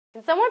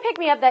Can someone pick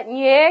me up that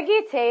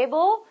nyegi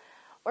table?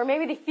 Or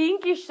maybe the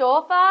finky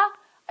sofa?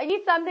 I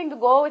need something to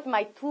go with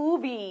my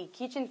tubi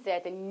kitchen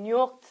set and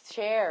nyokt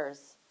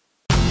chairs.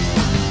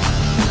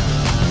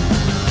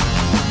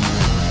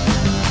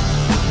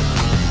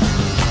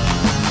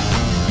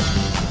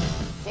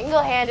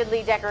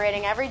 Single-handedly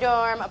decorating every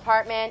dorm,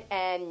 apartment,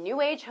 and new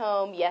age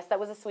home, yes,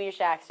 that was a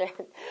Swedish accent,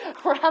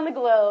 around the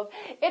globe.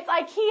 It's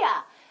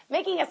Ikea,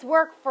 making us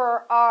work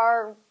for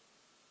us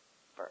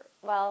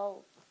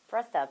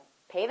to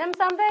pay them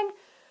something.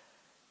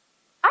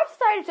 I've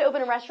decided to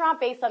open a restaurant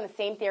based on the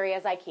same theory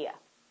as Ikea.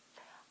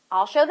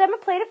 I'll show them a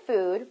plate of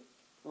food,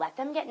 let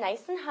them get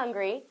nice and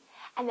hungry,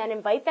 and then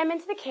invite them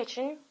into the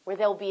kitchen where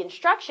there will be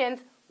instructions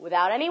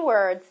without any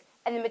words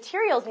and the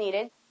materials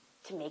needed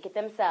to make it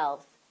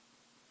themselves.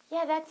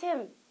 Yeah, that's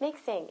him,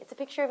 mixing. It's a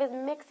picture of his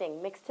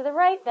mixing. Mixed to the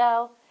right,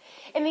 though.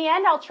 In the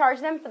end, I'll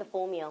charge them for the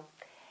full meal.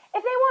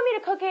 If they want me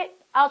to cook it,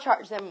 I'll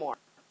charge them more.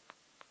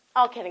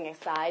 All kidding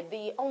aside,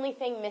 the only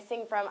thing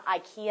missing from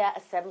Ikea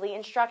assembly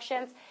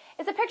instructions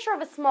is a picture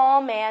of a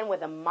small man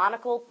with a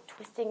monocle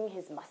twisting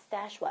his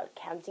mustache while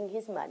counting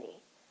his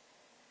money.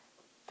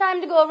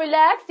 Time to go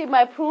relax in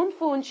my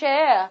poon-foon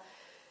chair.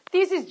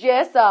 This is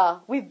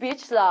Jessah with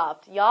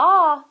BitchSlapped.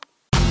 Yeah.